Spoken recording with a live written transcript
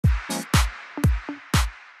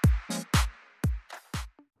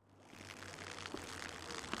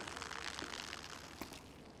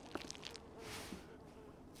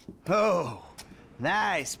Oh,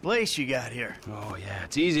 nice place you got here. Oh, yeah,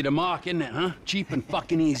 it's easy to mock, isn't it, huh? Cheap and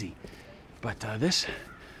fucking easy. But, this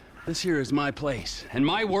here is my place. And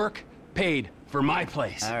my work paid for my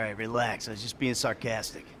place. All right, relax. I was just being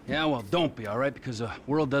sarcastic. Yeah, well, don't be, all right? Because the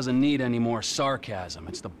world doesn't need any more sarcasm.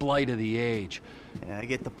 It's the blight of the age. Yeah, I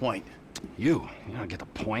get the point. You don't get the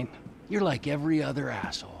point. You're like every other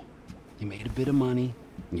asshole. You made a bit of money,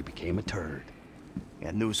 and you became a turd.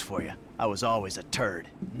 Got news for you. I was always a turd.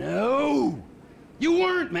 No! You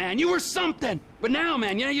weren't, man. You were something. But now,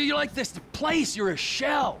 man, you're like this place. You're a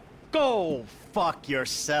shell. Go fuck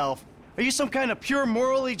yourself. Are you some kind of pure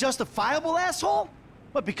morally justifiable asshole?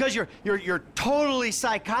 What, because you're totally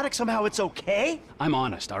psychotic, somehow it's okay? I'm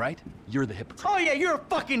honest, all right? You're the hypocrite. Oh yeah, you're a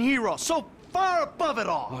fucking hero, so far above it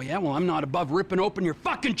all. Oh yeah? Well, I'm not above ripping open your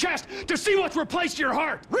fucking chest to see what's replaced your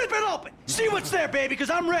heart. Rip it open! See what's there, baby, because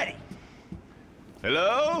I'm ready.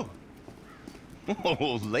 Hello?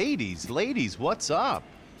 Oh, ladies, what's up?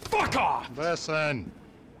 Fuck off! Listen.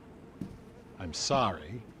 I'm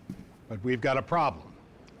sorry, but we've got a problem.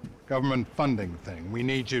 Government funding thing. We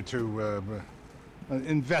need you to,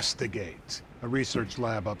 investigate a research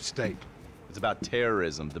lab upstate. It's about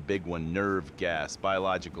terrorism, the big one, nerve gas,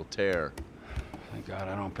 biological terror. Thank God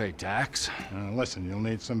I don't pay tax. Listen, you'll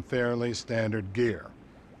need some fairly standard gear.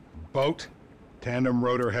 Boat, tandem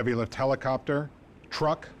rotor heavy lift helicopter,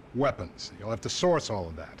 truck, weapons. You'll have to source all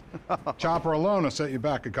of that. Chopper alone will set you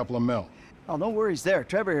back a couple of mil. Oh, no worries there.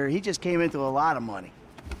 Trevor here, he just came into a lot of money.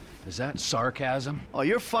 Is that sarcasm? Oh,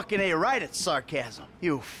 you're fucking A-right at sarcasm.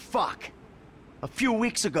 You fuck. A few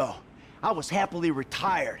weeks ago, I was happily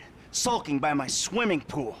retired, sulking by my swimming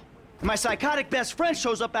pool. And my psychotic best friend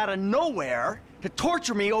shows up out of nowhere to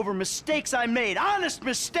torture me over mistakes I made, honest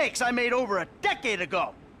mistakes I made over a decade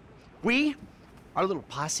ago. Our little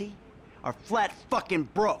posse, are flat fucking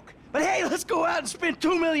broke. But hey, let's go out and spend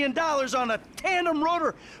 $2 million on a tandem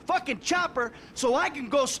rotor fucking chopper so I can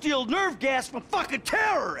go steal nerve gas from fucking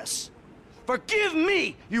terrorists. Forgive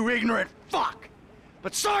me, you ignorant fuck.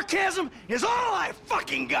 But sarcasm is all I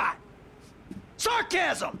fucking got.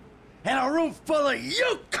 Sarcasm! And a room full of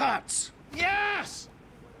you cunts! Yes!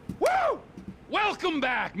 Woo! Welcome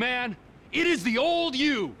back, man. It is the old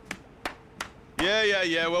you.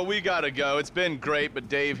 Yeah, well, we gotta go. It's been great, but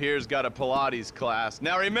Dave here's got a Pilates class.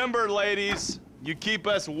 Now remember, ladies, you keep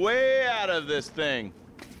us way out of this thing.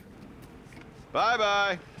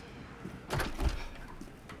 Bye-bye.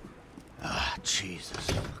 Ah, Jesus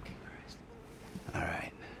fucking Christ. All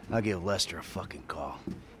right, I'll give Lester a fucking call.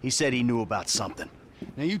 He said he knew about something.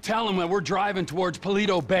 Now you tell him that we're driving towards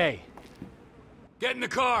Paleto Bay. Get in the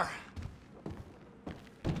car.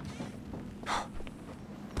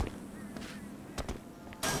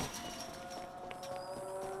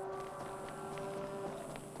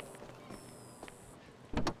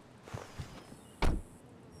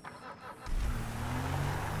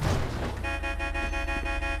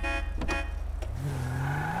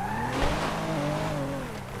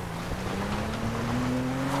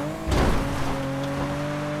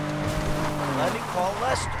 Let me call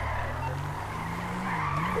Lester.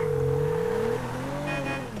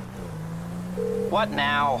 What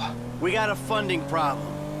now? We got a funding problem,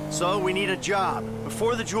 so we need a job.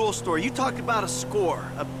 Before the jewel store, you talked about a score,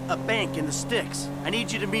 a bank in the sticks. I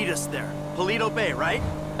need you to meet us there. Paleto Bay, right?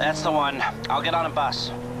 That's the one. I'll get on a bus.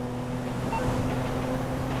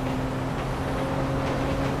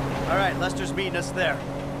 All right, Lester's meeting us there.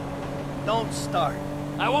 Don't start.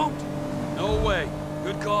 I won't. No way.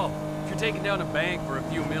 Good call. If you're taking down a bank for a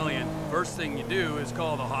few million, first thing you do is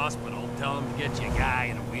call the hospital, tell them to get you a guy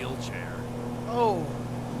in a wheelchair. Oh,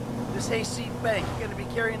 this hayseed bank, you gonna be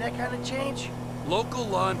carrying that kind of change? Local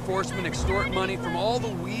law enforcement extort money from all the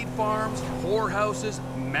weed farms, whorehouses,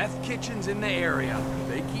 meth kitchens in the area.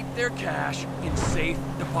 They keep their cash in safe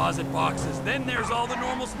deposit boxes. Then there's all the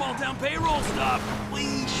normal small-town payroll stuff.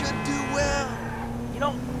 We should do well. You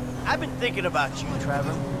know, I've been thinking about you,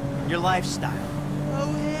 Trevor. Your lifestyle.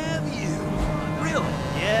 Oh, have you? Really?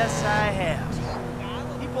 Yes, I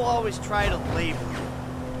have. People always try to label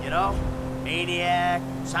you. You know? Maniac,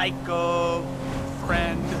 psycho,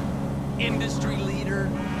 Friend, industry leader.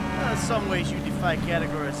 in some ways you defy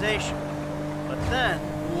categorization. But then,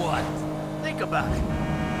 What? think about it.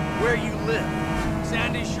 Where you live.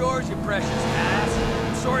 Sandy Shores, you precious ass.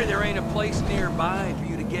 I'm sorry there ain't a place nearby for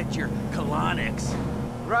you to get your colonics.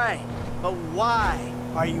 Right. But why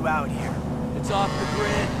are you out here? It's off the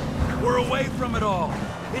grid. We're away from it all.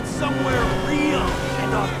 It's somewhere real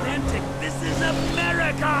and authentic. This is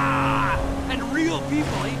America! And real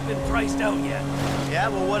people ain't been priced out yet. Yeah,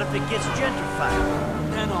 well, what if it gets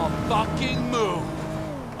gentrified? Then I'll fucking move.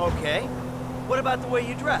 Okay. What about the way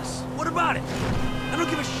you dress? What about it? I don't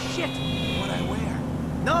give a shit what I wear.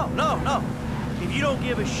 No. If you don't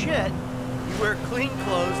give a shit, you wear clean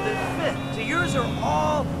clothes that fit. So yours are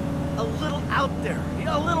all a little out there,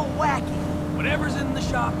 a little wacky. Whatever's in the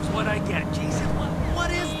shop is what I get. Jason,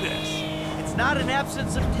 what is this? It's not an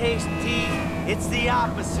absence of taste, T. It's the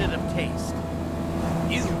opposite of taste.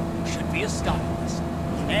 You should be a stylist.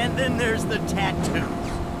 And then there's the tattoos,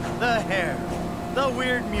 the hair, the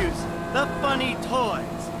weird music, the funny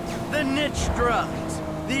toys, the niche drugs,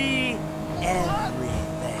 the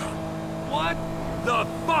everything. What the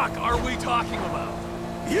fuck are we talking about?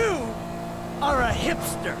 You are a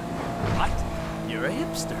hipster. What? You're a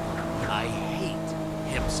hipster. I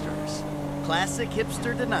hate hipsters. Classic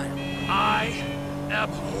hipster denial. I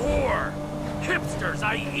abhor hipsters.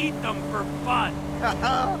 I eat them for fun.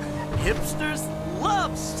 Hipsters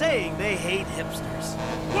love saying they hate hipsters.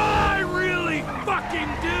 Well, I really fucking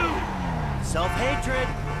do. Self-hatred.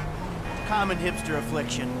 Common hipster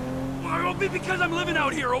affliction. Well, because I'm living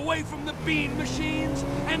out here away from the bean machines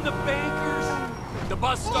and the bankers. The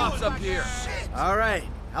bus stops up here. All right.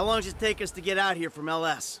 How long does it take us to get out here from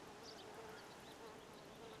LS?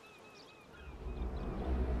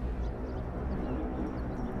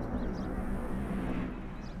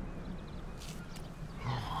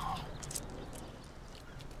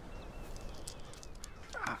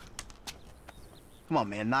 Come on,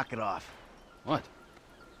 man, knock it off. What?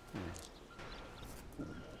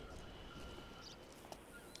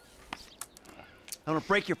 I'm gonna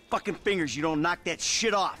break your fucking fingers. You don't knock that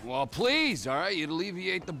shit off. Well, please, all right? You'd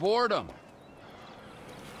alleviate the boredom.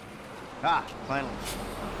 Ah, finally.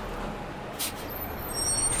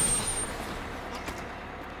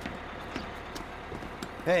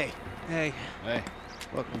 Hey. Hey, Hey.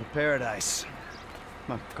 Welcome to paradise.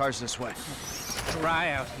 Come on, car's this way.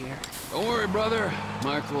 dry out here. Don't worry, brother.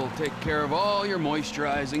 Mark will take care of all your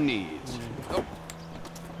moisturizing needs. Oh.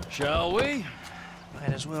 Shall we? Might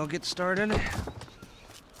as well get started.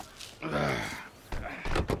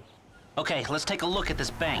 Okay, let's take a look at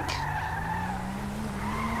this bank.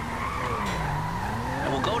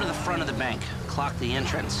 And we'll go to the front of the bank, clock the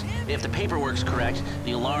entrance. If the paperwork's correct,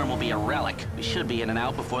 the alarm will be a relic. We should be in and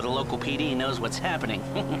out before the local PD knows what's happening.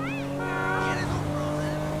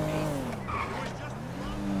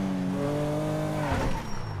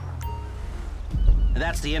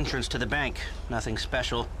 That's the entrance to the bank. Nothing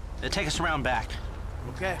special. Take us around back.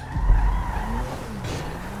 Okay.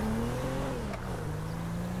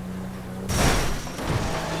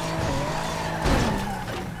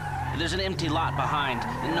 There's an empty lot behind,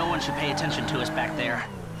 and no one should pay attention to us back there.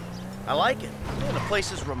 I like it. Yeah, the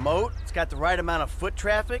place is remote. It's got the right amount of foot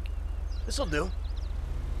traffic. This'll do.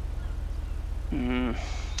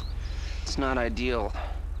 It's not ideal.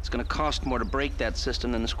 It's gonna cost more to break that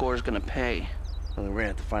system than the score's gonna pay. Well, we're gonna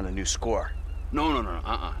have to find a new score.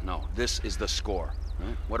 No. This is the score.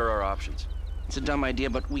 Right? What are our options? It's a dumb idea,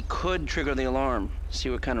 but we could trigger the alarm. See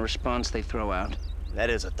what kind of response they throw out. That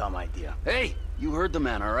is a dumb idea. Hey, you heard the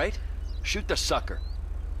man, all right? Shoot the sucker.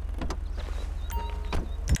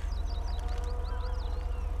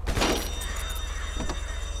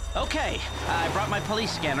 Okay, I brought my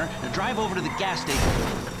police scanner. Now drive over to the gas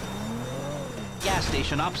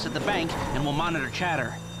station opposite the bank, and we'll monitor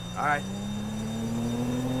chatter. All right.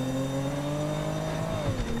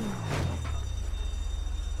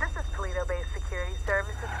 This is Paleto-based security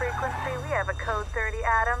services frequency. We have a code 30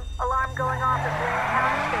 Adam. Alarm going off at Wayne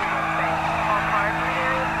County Savings Bank. All cars in the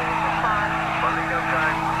area, please respond. Paleto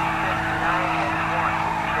time 6981.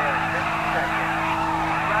 There, 50 seconds.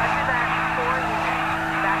 Roger that. 4 units.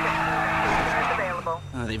 Backup team at station is available.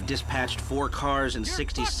 They've dispatched 4 cars in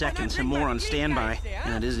 60 seconds and more on standby.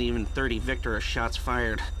 And it isn't even 30 Victor or shots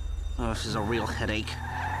fired. Oh, this is a real headache.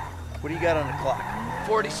 What do you got on the clock?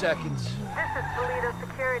 40 seconds. This is Paleto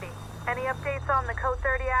Security. Any updates on the code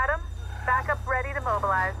 30 Adam? Backup ready to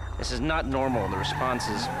mobilize. This is not normal. The response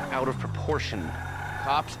is out of proportion.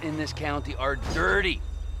 Cops in this county are dirty.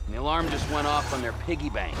 And the alarm just went off on their piggy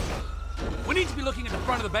bank. We need to be looking at the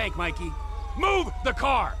front of the bank, Mikey. Move the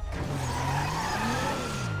car!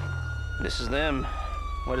 This is them.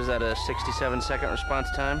 What is that, a 67-second response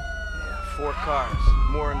time? Yeah, 4 cars.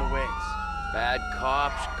 More in the wings. Bad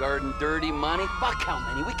cops, guarding dirty money. Fuck how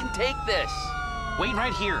many? We can take this. Wait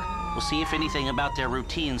right here. We'll see if anything about their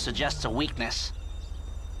routine suggests a weakness.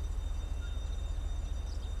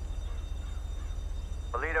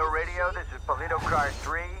 Paleto Radio, this is Paleto Car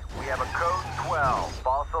 3. We have a code 12,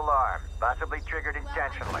 false alarm, possibly triggered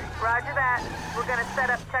intentionally. Roger that. We're gonna set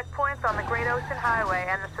up checkpoints on the Great Ocean Highway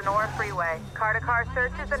and the Sonora Freeway. Car-to-car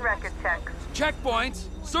searches and record checks. Checkpoints?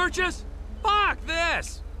 Searches? Fuck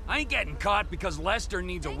this! I ain't getting caught because Lester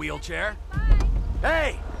needs a wheelchair.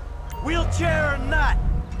 Hey, wheelchair or not,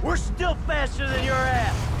 we're still faster than your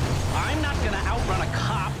ass. I'm not gonna outrun a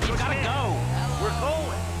cop. You gotta go. We're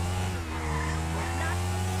going.